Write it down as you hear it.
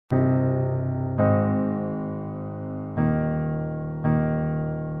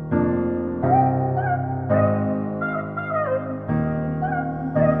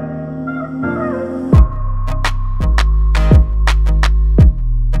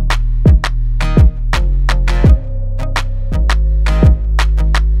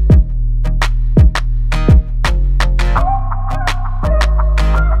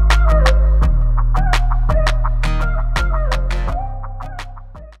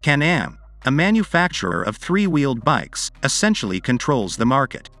Can-Am, a manufacturer of three-wheeled bikes, essentially controls the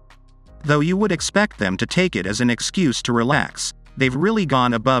market. Though you would expect them to take it as an excuse to relax, they've really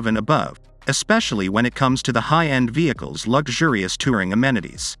gone above and above, especially when it comes to the high-end vehicle's luxurious touring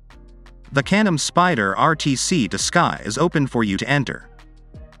amenities. The Can-Am Spyder RT Sea to Sky is open for you to enter.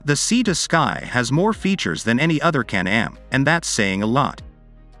 The Sea to Sky has more features than any other Can-Am, and that's saying a lot.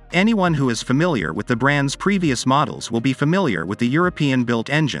 Anyone who is familiar with the brand's previous models will be familiar with the European-built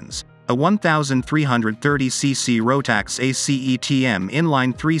engines, a 1,330cc Rotax ACETM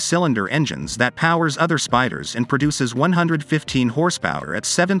inline 3-cylinder engines that powers other Spyders and produces 115 horsepower at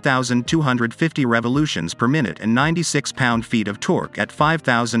 7,250 revolutions per minute and 96 pound-feet of torque at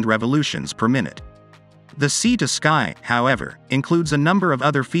 5,000 revolutions per minute. The Sea to Sky, however, includes a number of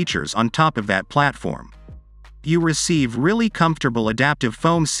other features on top of that platform. You receive really comfortable adaptive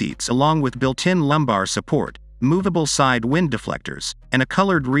foam seats along with built-in lumbar support, movable side wind deflectors, and a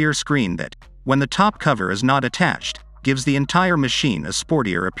colored rear screen that, when the top cover is not attached, gives the entire machine a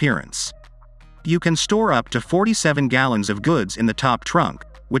sportier appearance. You can store up to 47 gallons of goods in the top trunk,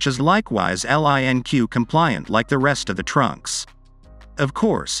 which is likewise LINQ compliant like the rest of the trunks. Of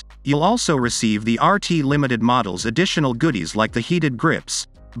course, you'll also receive the RT Limited model's additional goodies like the heated grips,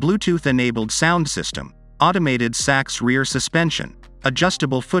 Bluetooth-enabled sound system, automated Sachs rear suspension,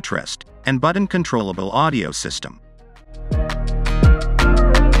 adjustable footrest, and button-controllable audio system.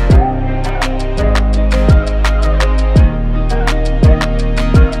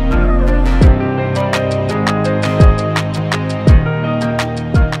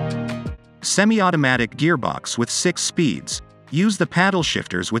 Semi-automatic gearbox with 6 speeds. Use the paddle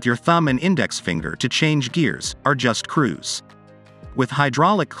shifters with your thumb and index finger to change gears, or just cruise. With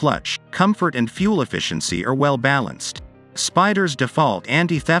hydraulic clutch, comfort and fuel efficiency are well balanced. Spyder's default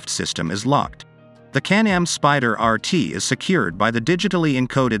anti-theft system is locked. The Can-Am Spyder RT is secured by the digitally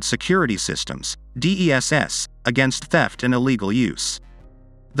encoded security systems, DESS, against theft and illegal use.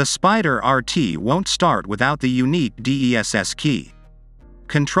 The Spyder RT won't start without the unique DESS key.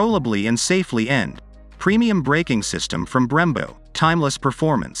 Controllably and safely end. Premium braking system from Brembo, timeless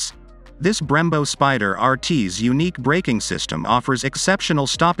performance. This Brembo Spyder RT's unique braking system offers exceptional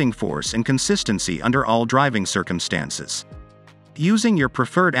stopping force and consistency under all driving circumstances. Using your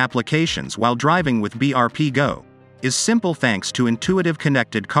preferred applications while driving with BRP Go is simple thanks to intuitive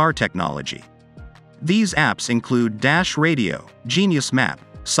connected car technology. These apps include Dash Radio, Genius Map,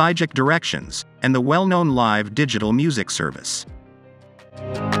 Cyject Directions, and the well-known live digital music service.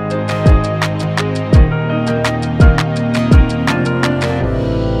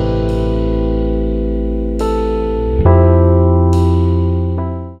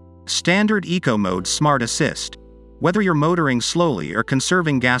 Standard Eco Mode Smart Assist. Whether you're motoring slowly or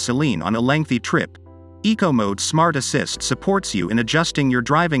conserving gasoline on a lengthy trip, Eco Mode Smart Assist supports you in adjusting your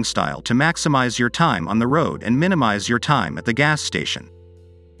driving style to maximize your time on the road and minimize your time at the gas station.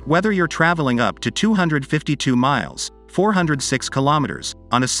 Whether you're traveling up to 252 miles, 406 kilometers,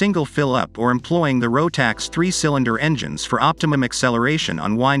 on a single fill-up or employing the Rotax 3-cylinder engines for optimum acceleration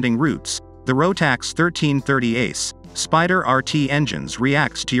on winding routes, the Rotax 1330 ACE Spyder RT engines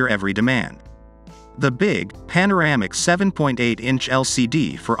reacts to your every demand. The big, panoramic 7.8-inch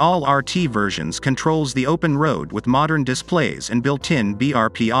LCD for all RT versions controls the open road with modern displays and built-in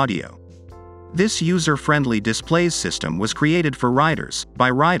BRP audio. This user-friendly displays system was created for riders, by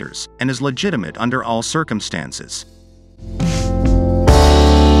riders, and is legitimate under all circumstances.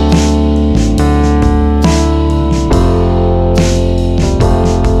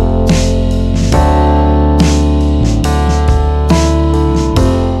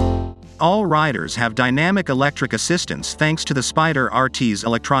 All riders have dynamic electric assistance thanks to the Spyder RT's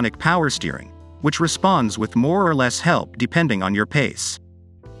electronic power steering, which responds with more or less help depending on your pace.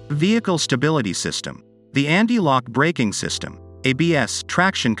 Vehicle stability system. The anti-lock braking system, ABS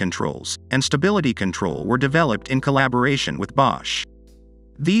traction controls, and stability control were developed in collaboration with Bosch.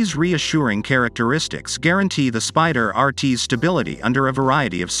 These reassuring characteristics guarantee the Spyder RT's stability under a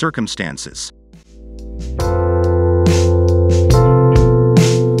variety of circumstances.